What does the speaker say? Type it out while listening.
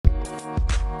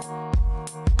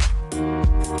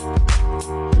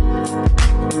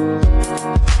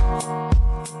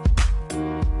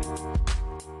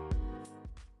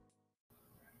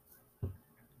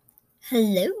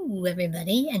Hello,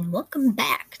 everybody, and welcome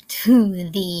back to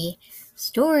the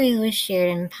Stories with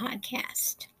Sheridan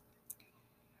podcast.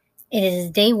 It is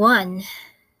day one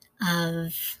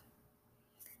of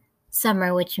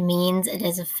summer, which means it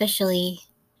is officially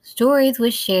Stories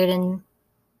with Sheridan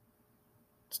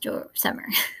summer.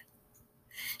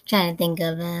 Trying to think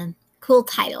of a cool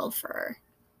title for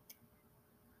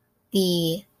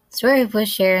the Stories with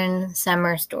Sheridan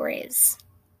Summer Stories,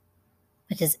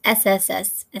 which is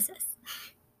SSSSS.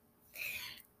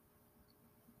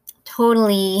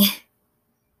 Totally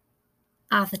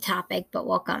off the topic, but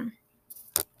welcome.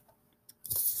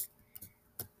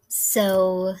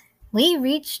 So we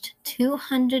reached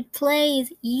 200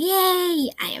 plays. Yay!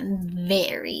 I am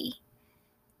very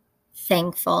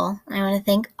thankful. I want to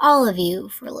thank all of you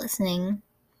for listening.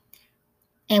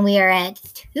 And we are at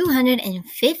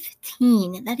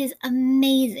 215. That is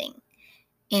amazing.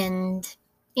 And,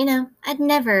 I'd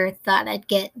never thought I'd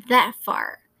get that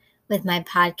far with my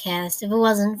podcast if it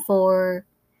wasn't for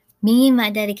me and my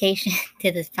dedication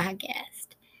to this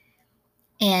podcast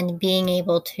and being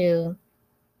able to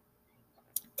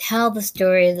tell the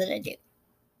stories that I do.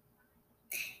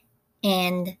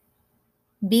 And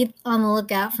be on the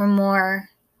lookout for more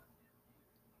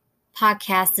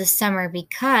podcasts this summer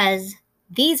because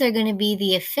these are going to be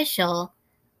the official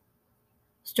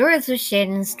Stories with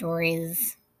Sheridan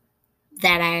stories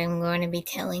that I'm going to be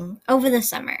telling over the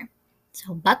summer.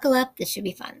 So buckle up, this should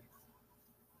be fun.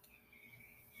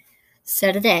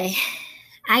 So today,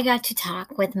 I got to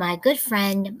talk with my good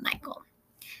friend Michael.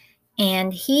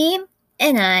 And he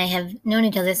and I have known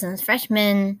each other since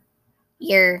freshman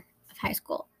year of high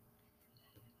school.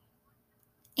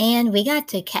 And we got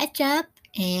to catch up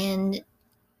and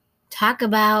talk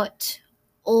about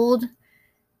old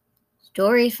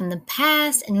stories from the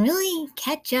past and really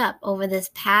catch up over this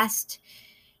past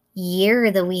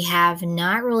year that we have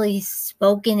not really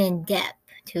spoken in depth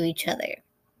to each other.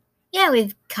 Yeah,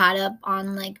 we've caught up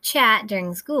on chat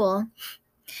during school,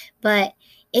 but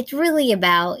it's really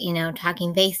about,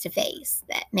 talking face to face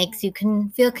that makes you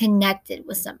feel connected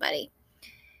with somebody.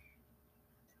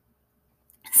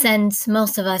 Since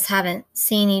most of us haven't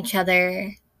seen each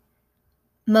other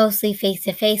mostly face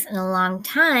to face in a long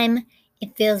time,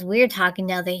 it feels weird talking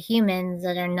to other humans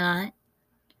that are not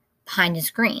behind a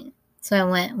screen.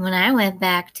 So when I went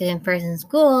back to in-person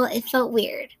school, it felt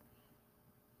weird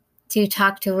to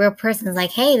talk to a real person.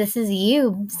 Like, hey, this is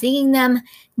you, seeing them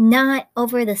not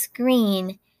over the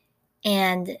screen.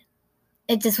 And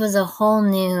it just was a whole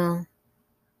new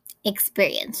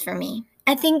experience for me.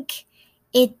 I think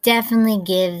it definitely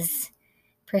gives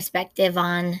perspective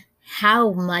on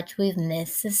how much we've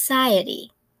missed society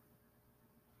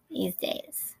these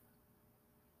days.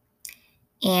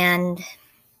 And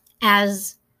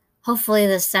as hopefully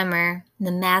this summer,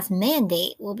 the mask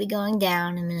mandate will be going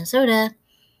down in Minnesota,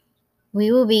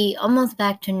 we will be almost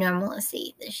back to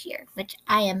normalcy this year, which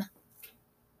I am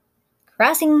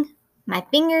crossing my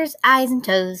fingers, eyes, and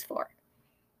toes for.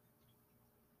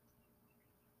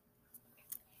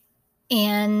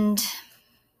 And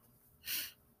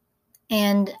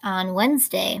on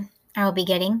Wednesday, I will be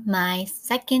getting my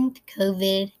second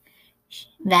COVID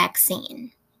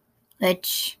vaccine,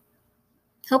 which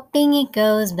hoping it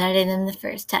goes better than the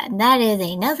first time. That is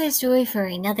another story for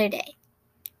another day.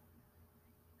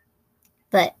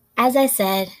 But as I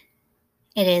said,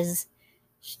 it is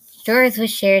Stories with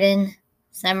Sheridan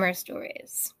Summer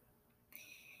Stories.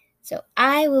 So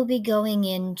I will be going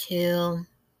into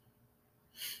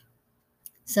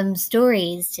some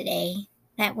stories today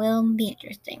that will be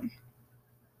interesting.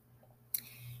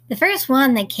 The first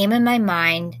one that came in my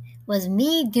mind was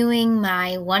me doing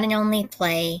my one and only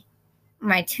play,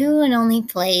 my two and only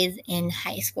plays in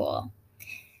high school.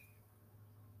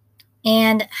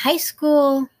 And high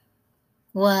school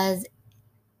was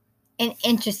an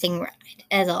interesting ride,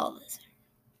 as always.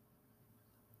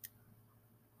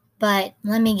 But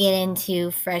let me get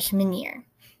into freshman year.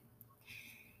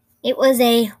 It was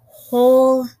a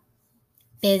whole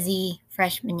busy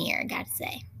freshman year, I gotta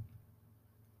say.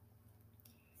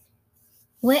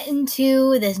 Went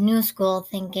into this new school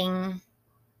thinking,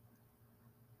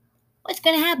 what's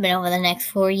going to happen over the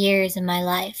next 4 years in my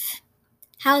life?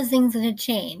 How's things going to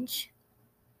change?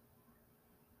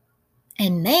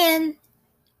 And man,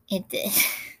 it did.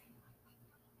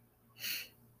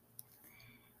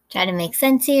 Try to make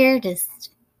sense here, just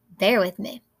bear with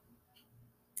me.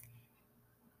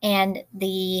 And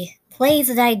the plays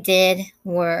that I did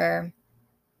were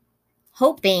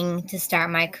hoping to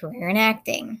start my career in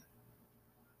acting.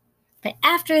 But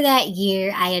after that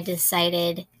year, I had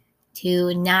decided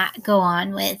to not go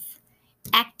on with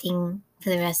acting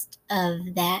for the rest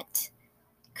of that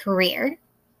career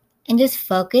and just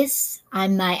focus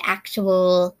on my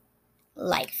actual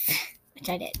life, which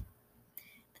I did.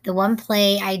 The one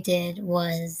play I did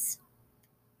was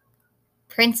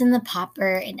Prince and the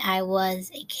Pauper, and I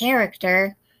was a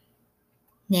character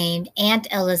named Aunt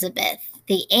Elizabeth,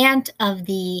 the aunt of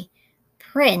the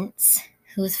prince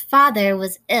whose father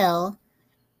was ill,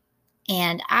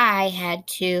 and I had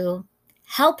to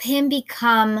help him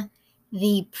become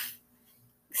the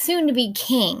soon-to-be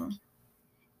king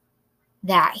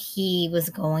that he was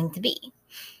going to be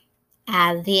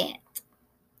as the aunt.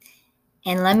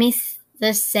 And let me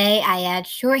just say, I had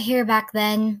short hair back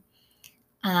then.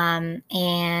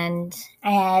 And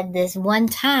I had this one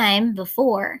time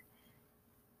before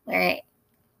where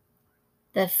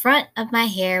the front of my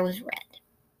hair was red.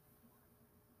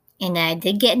 And I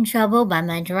did get in trouble by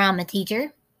my drama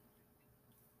teacher.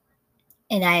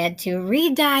 And I had to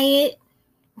re-dye it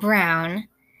brown.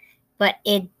 But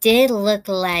it did look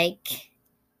like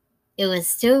it was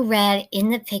still red in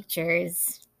the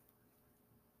pictures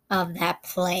of that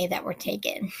play that were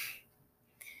taken.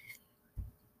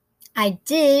 I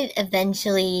did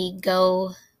eventually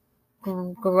go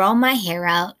grow my hair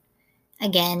out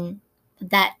again.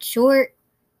 That short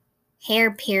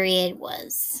hair period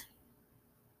was,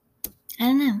 I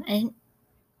don't know, I didn't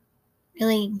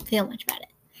really feel much about it.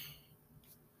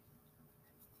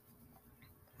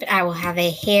 But I will have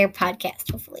a hair podcast,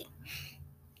 hopefully.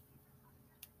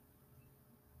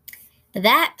 But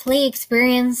that play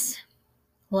experience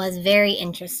was very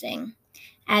interesting.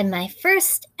 I had my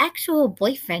first actual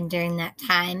boyfriend during that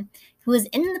time who was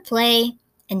in the play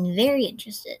and very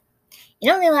interested. It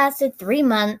only lasted 3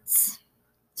 months,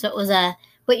 so it was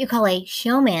what you call a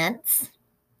showmance.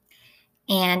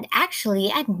 And actually,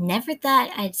 I'd never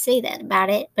thought I'd say that about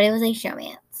it, but it was a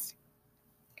showmance.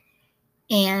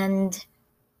 And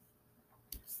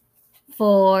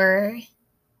for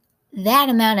that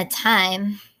amount of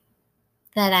time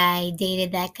that I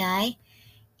dated that guy,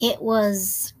 it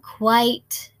was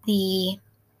quite the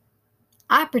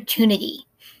opportunity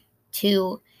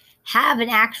to have an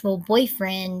actual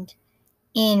boyfriend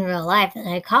in real life that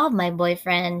I called my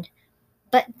boyfriend,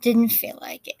 but didn't feel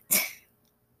like it.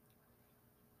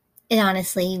 It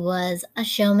honestly was a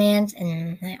showmance,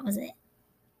 and that was it.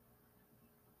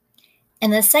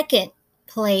 And the second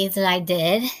play that I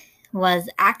did was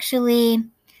actually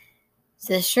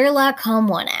the Sherlock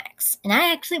Holmes one acts, and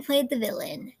I actually played the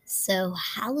villain, so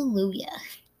hallelujah.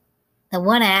 The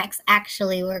one acts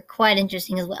actually were quite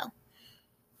interesting as well.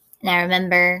 And I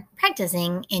remember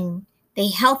practicing in the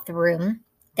health room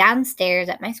downstairs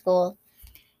at my school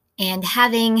and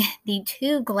having the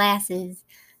 2 glasses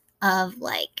of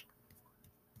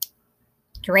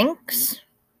drinks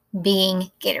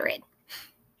being Gatorade.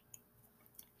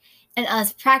 And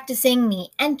us practicing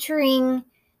me entering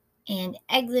and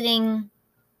exiting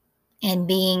and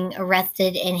being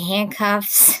arrested in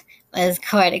handcuffs was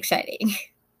quite exciting.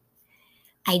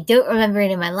 I don't remember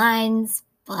any of my lines,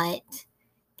 but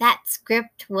that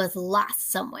script was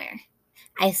lost somewhere.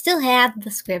 I still have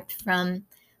the script from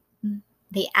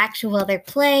the actual other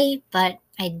play, but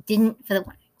I didn't for the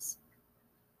one acts.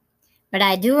 But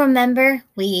I do remember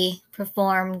we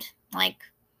performed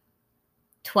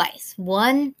twice.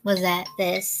 One was at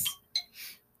this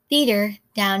theater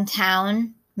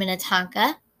downtown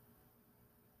Minnetonka,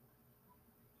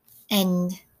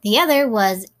 and the other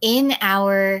was in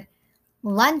our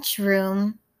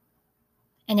lunchroom,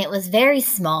 and it was very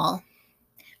small.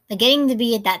 But getting to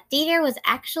be at that theater was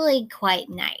actually quite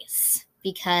nice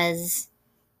because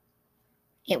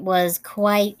it was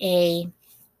a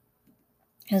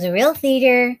real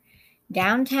theater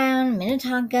downtown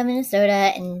Minnetonka,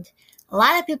 Minnesota, and a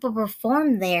lot of people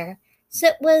performed there. So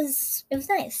it was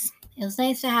nice. It was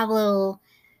nice to have a little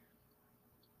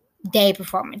day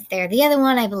performance there. The other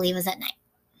one, I believe, was at night.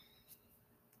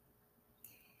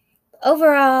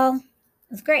 Overall, it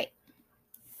was great.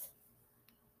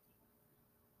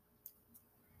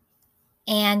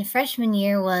 And freshman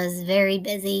year was very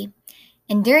busy.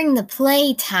 And during the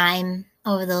play time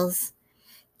over those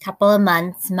couple of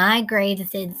months, my grades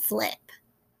did slip.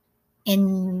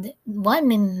 And one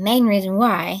main reason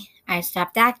why I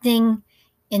stopped acting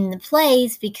in the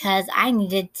plays because I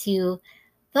needed to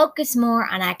focus more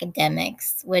on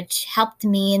academics, which helped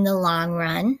me in the long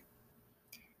run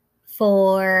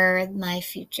for my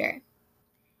future.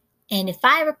 And if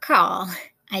I recall,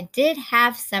 I did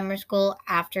have summer school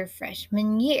after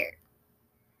freshman year,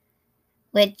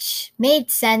 which made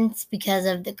sense because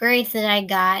of the grades that I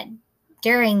got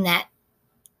during that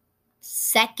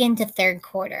second to third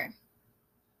quarter.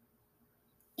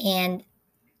 And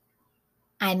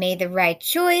I made the right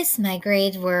choice. My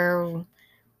grades were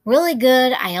really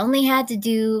good. I only had to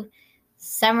do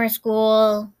summer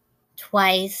school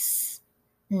twice,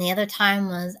 and the other time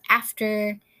was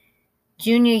after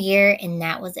junior year, and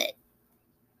that was it.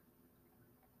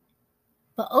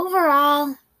 But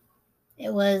overall,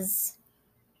 the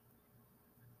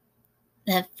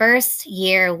first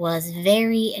year was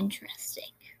very interesting.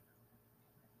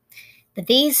 But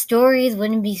these stories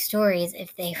wouldn't be stories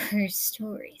if they were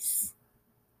stories.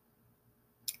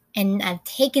 And I've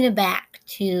taken it back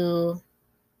to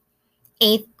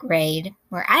 8th grade,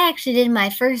 where I actually did my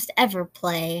first ever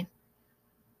play,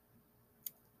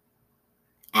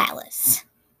 Alice.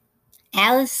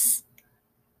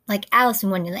 Like Alice in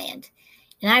Wonderland.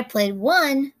 And I played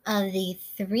one of the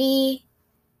 3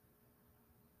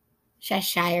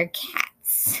 Cheshire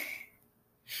Cats,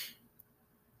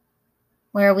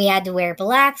 where we had to wear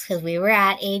blacks because we were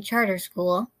at a charter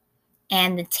school.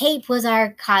 And the tape was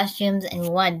our costumes, and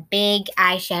one big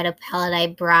eyeshadow palette I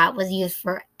brought was used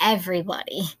for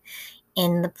everybody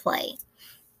in the play.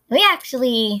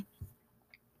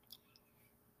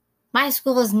 My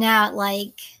school is now at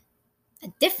like a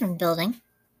different building,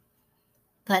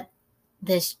 but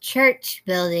this church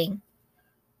building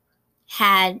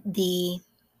had the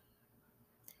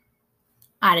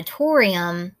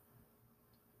auditorium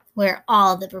where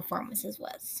all the performances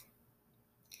was,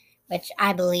 which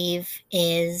I believe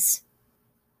is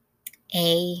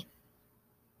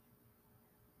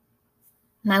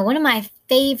one of my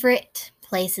favorite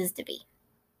places to be.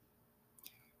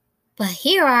 But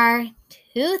here are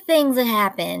 2 things that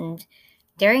happened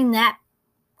during the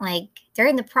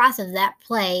process of that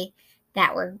play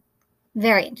that were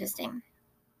very interesting.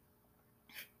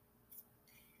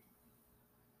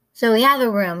 So we have a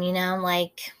room,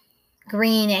 like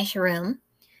greenish room,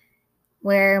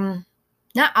 where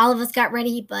not all of us got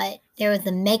ready, but there was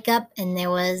the makeup and there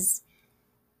was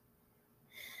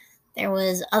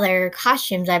other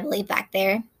costumes, I believe, back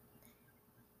there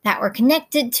that were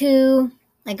connected to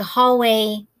like a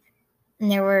hallway,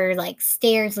 and there were like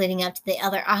stairs leading up to the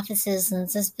other offices,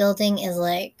 since this building is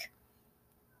like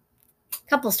a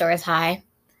couple stories high.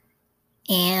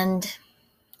 And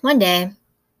one day,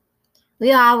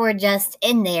 we all were just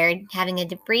in there having a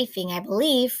debriefing, I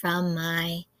believe, from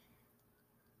my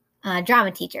drama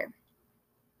teacher.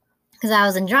 Because I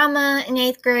was in drama in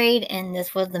 8th grade, and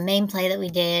this was the main play that we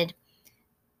did.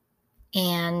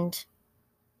 And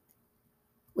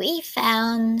we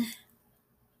found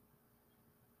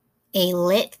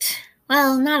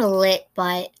not a lit,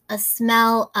 but a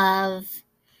smell of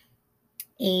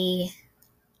a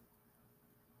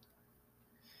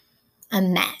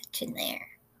match in there.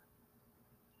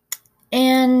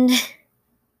 And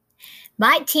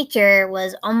my teacher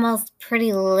was almost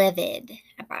pretty livid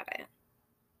about it.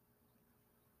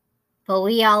 But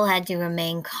we all had to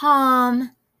remain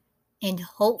calm and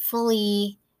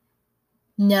hopefully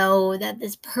know that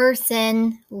this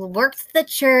person who worked at the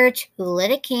church, who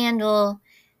lit a candle,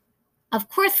 of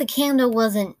course the candle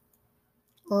wasn't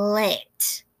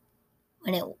lit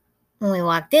when we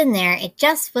walked in there. It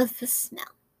just was the smell.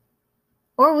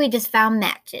 Or we just found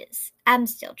matches. I'm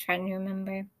still trying to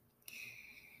remember.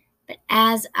 But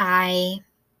as I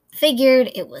figured,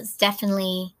 it was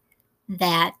definitely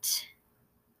that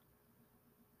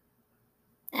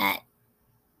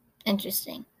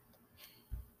interesting.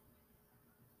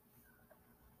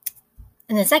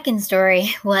 And the second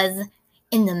story was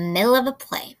in the middle of a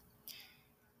play.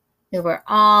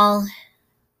 There's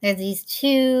these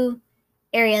 2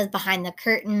 areas behind the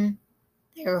curtain.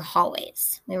 There were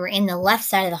hallways. We were in the left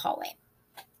side of the hallway,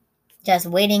 just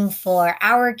waiting for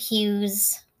our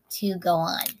cues to go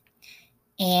on.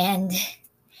 And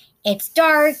it's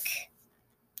dark,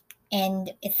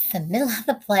 and it's the middle of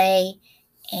the play,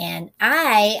 and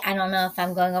I don't know if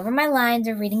I'm going over my lines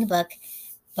or reading a book,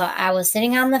 but I was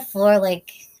sitting on the floor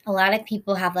like a lot of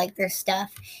people have like their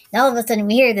stuff, and all of a sudden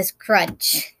we hear this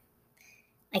crunch,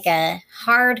 like a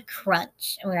hard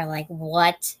crunch, and we were like,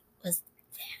 what was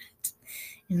that?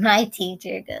 And my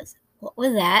teacher goes, what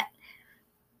was that?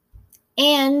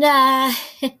 And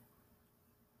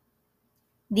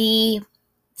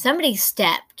somebody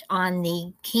stepped on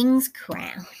the king's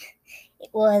crown. It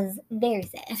was very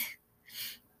sad.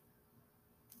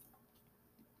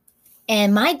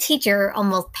 And my teacher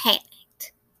almost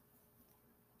panicked.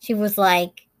 She was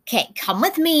like, okay, come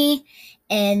with me.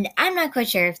 And I'm not quite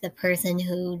sure if the person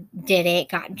who did it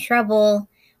got in trouble,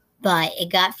 but it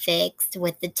got fixed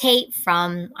with the tape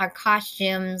from our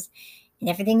costumes, and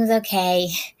everything was okay.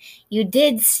 You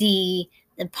did see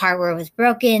the part where it was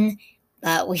broken,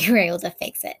 but we were able to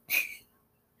fix it.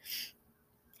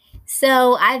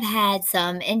 So I've had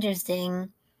some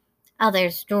interesting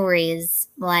other stories,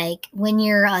 like when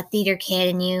you're a theater kid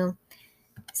and you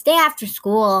stay after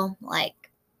school,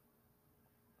 like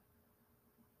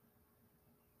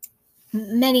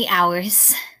many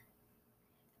hours,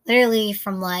 literally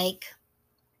from like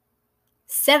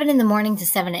 7 in the morning to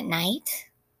 7 at night,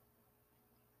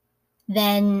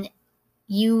 then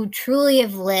you truly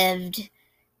have lived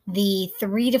the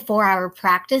 3 to 4 hour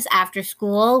practice after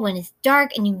school when it's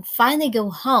dark and you finally go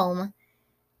home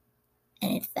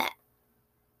and it's that.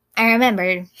 I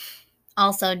remembered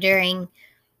also during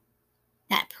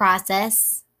that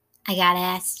process, I got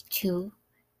asked to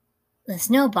the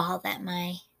snowball that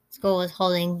my school was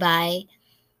holding by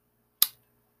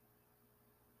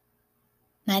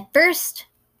my first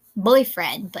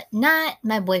boyfriend, but not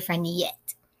my boyfriend yet.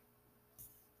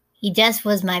 He just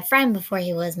was my friend before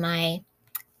he was my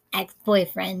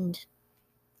ex-boyfriend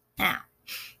now.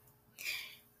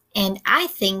 And I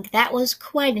think that was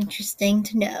quite interesting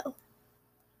to know.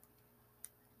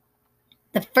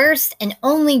 The first and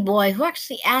only boy who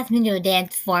actually asked me to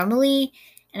dance formally,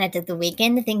 and I took the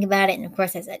weekend to think about it, and of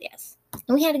course I said yes.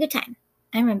 And we had a good time.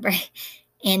 I remember.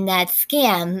 And that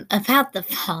scam about the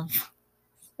fall.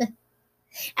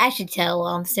 I should tell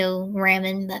while I'm still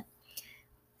ramming, but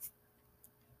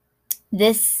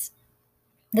this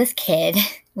kid,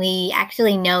 we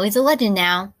actually know he's a legend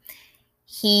now.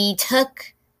 He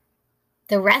took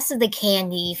the rest of the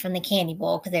candy from the candy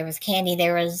bowl, because there was candy,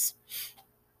 there was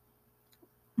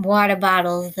water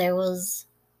bottles, there was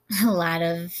a lot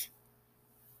of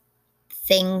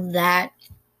things that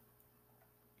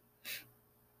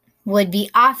would be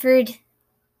offered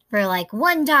for like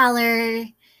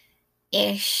 $1-ish,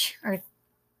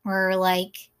 or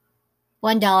like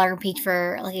 $1 each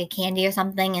for like a candy or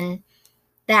something, and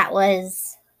that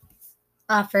was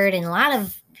offered, and a lot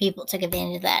of people took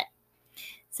advantage of that.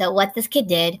 So what this kid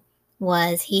did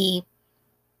was he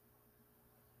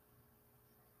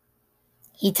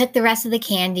took the rest of the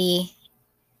candy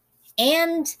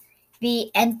and the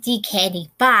empty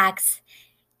candy box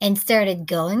and started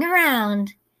going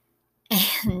around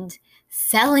and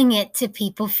selling it to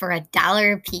people for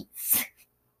 $1 a piece.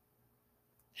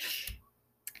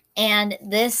 And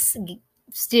this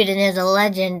student is a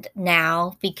legend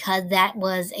now because that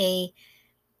was a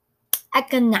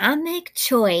economic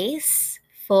choice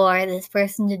for this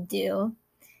person to do.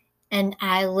 And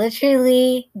I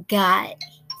literally got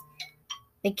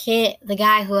the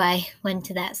guy who I went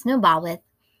to that snowball with,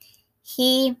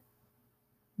 he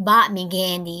bought me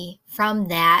candy from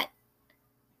that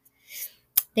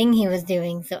thing he was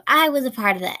doing. So I was a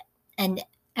part of that. And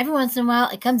every once in a while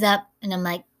it comes up and I'm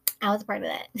like, I was a part of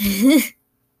that.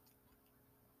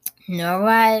 Nor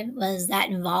was that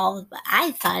involved, but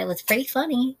I thought it was pretty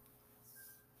funny.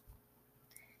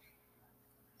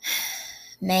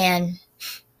 Man,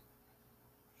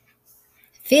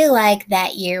 I feel like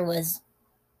that year was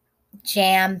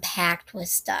jam-packed with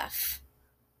stuff.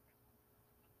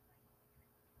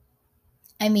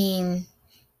 I mean,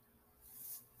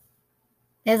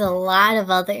 there's a lot of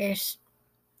other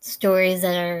stories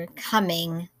that are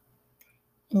coming,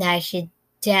 and I should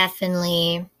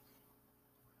definitely,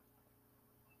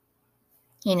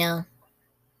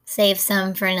 save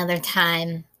some for another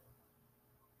time.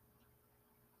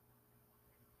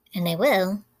 And I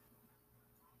will.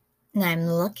 And I'm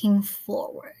looking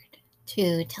forward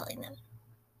to telling them.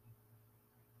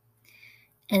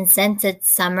 And since it's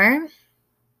summer,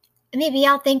 maybe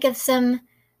I'll think of some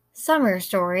summer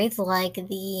stories like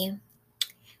the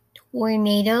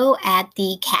tornado at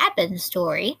the cabin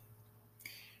story,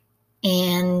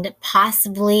 and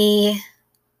possibly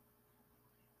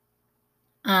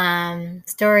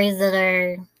stories that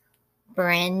are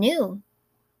brand new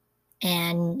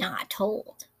and not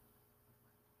told.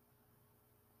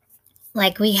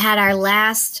 Like we had our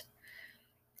last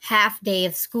half day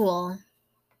of school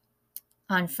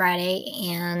on Friday,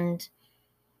 and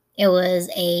it was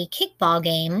a kickball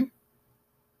game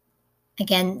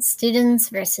against students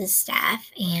versus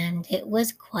staff, and it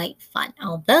was quite fun.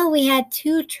 Although we had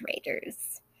two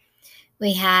traitors.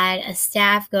 We had a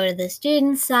staff go to the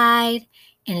student side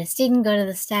and a student go to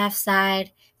the staff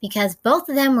side, because both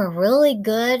of them were really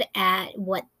good at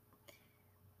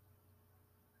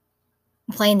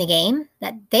playing the game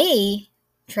that they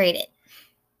traded.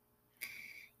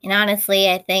 And honestly,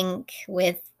 I think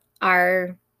with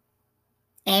our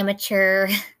amateur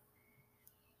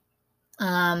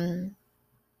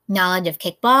knowledge of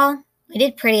kickball, we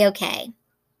did pretty okay.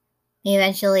 We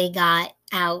eventually got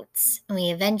out, and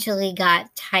we eventually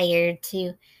got tired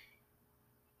to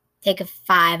take a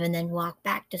 5 and then walk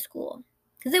back to school,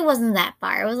 because it wasn't that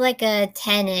far. It was like a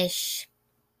 10-ish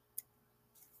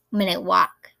minute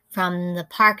walk from the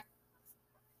park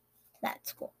that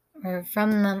school, or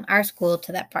from our school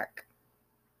to that park.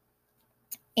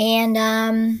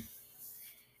 And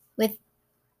with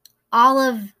all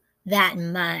of that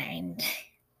in mind,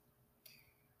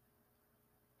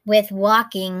 with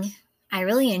walking, I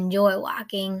really enjoy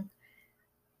walking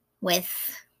with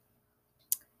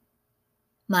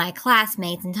my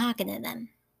classmates and talking to them.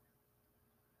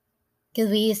 Because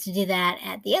we used to do that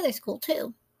at the other school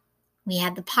too. We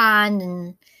had the pond, and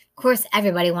of course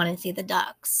everybody wanted to see the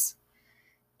ducks.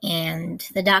 And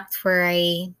the ducks were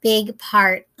a big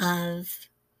part of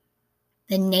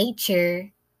the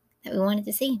nature that we wanted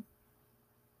to see.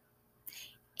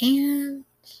 And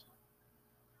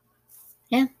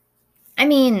yeah, I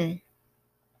mean,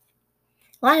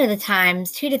 a lot of the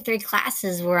times 2 to 3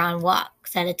 classes were on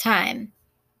walks at a time.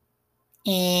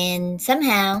 And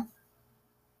somehow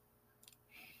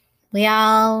we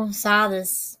all saw the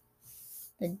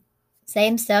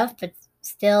same stuff, but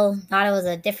still thought it was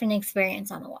a different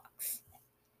experience on the walks.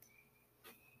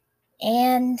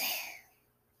 And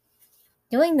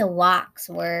doing the walks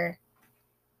were,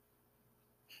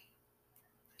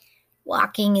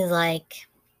 walking is like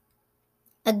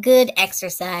a good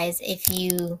exercise if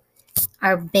you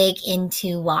are big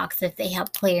into walks, if they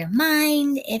help clear your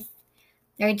mind, if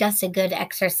they're just a good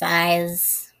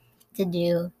exercise to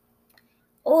do.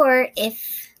 Or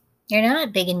if you're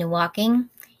not big into walking,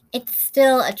 it's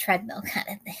still a treadmill kind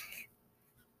of thing.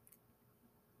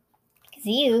 Because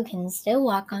you can still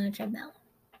walk on a treadmill.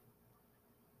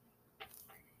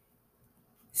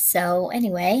 So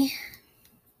anyway,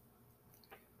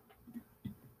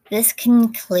 this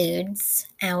concludes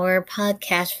our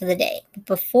podcast for the day.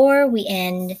 Before we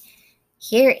end,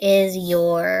 here is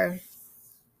your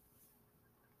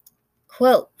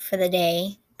quote for the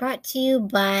day, brought to you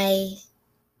by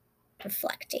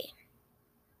Reflecti.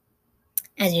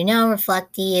 As you know,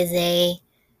 Reflecti is a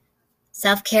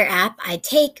self-care app I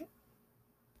take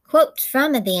quotes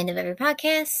from at the end of every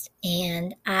podcast,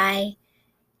 and I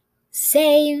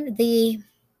say the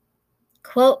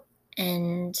quote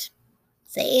and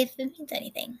say if it means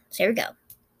anything. So here we go.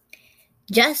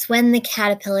 Just when the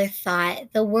caterpillar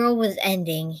thought the world was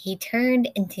ending, he turned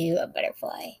into a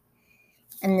butterfly.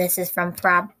 And this is from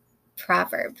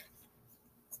Proverb.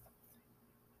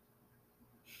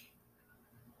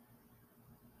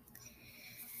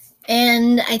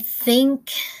 And I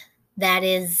think that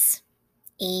is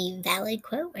a valid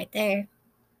quote right there.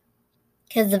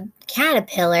 Because the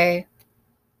caterpillar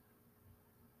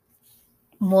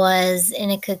was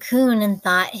in a cocoon and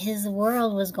thought his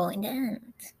world was going to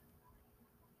end.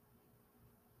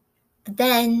 But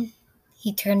then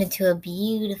he turned into a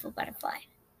beautiful butterfly.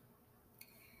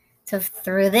 So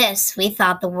through this, we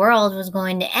thought the world was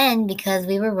going to end because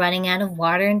we were running out of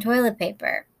water and toilet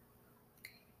paper.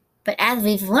 But as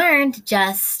we've learned,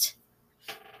 just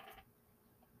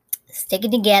stick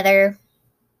it together,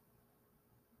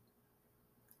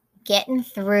 getting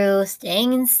through,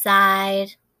 staying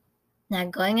inside,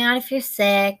 not going out if you're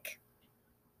sick,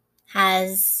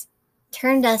 has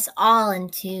turned us all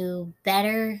into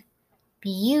better,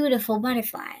 beautiful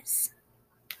butterflies.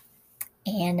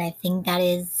 And I think that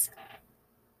is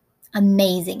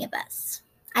amazing of us.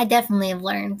 I definitely have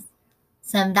learned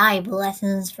some valuable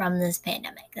lessons from this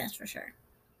pandemic, that's for sure.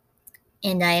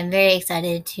 And I am very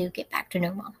excited to get back to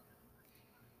normal.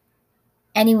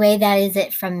 Anyway, that is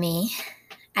it from me.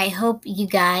 I hope you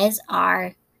guys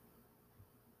are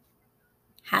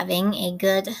having a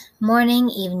good morning,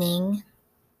 evening,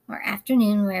 or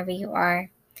afternoon, wherever you are.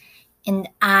 And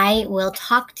I will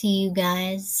talk to you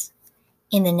guys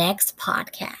in the next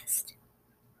podcast.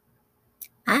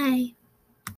 Bye.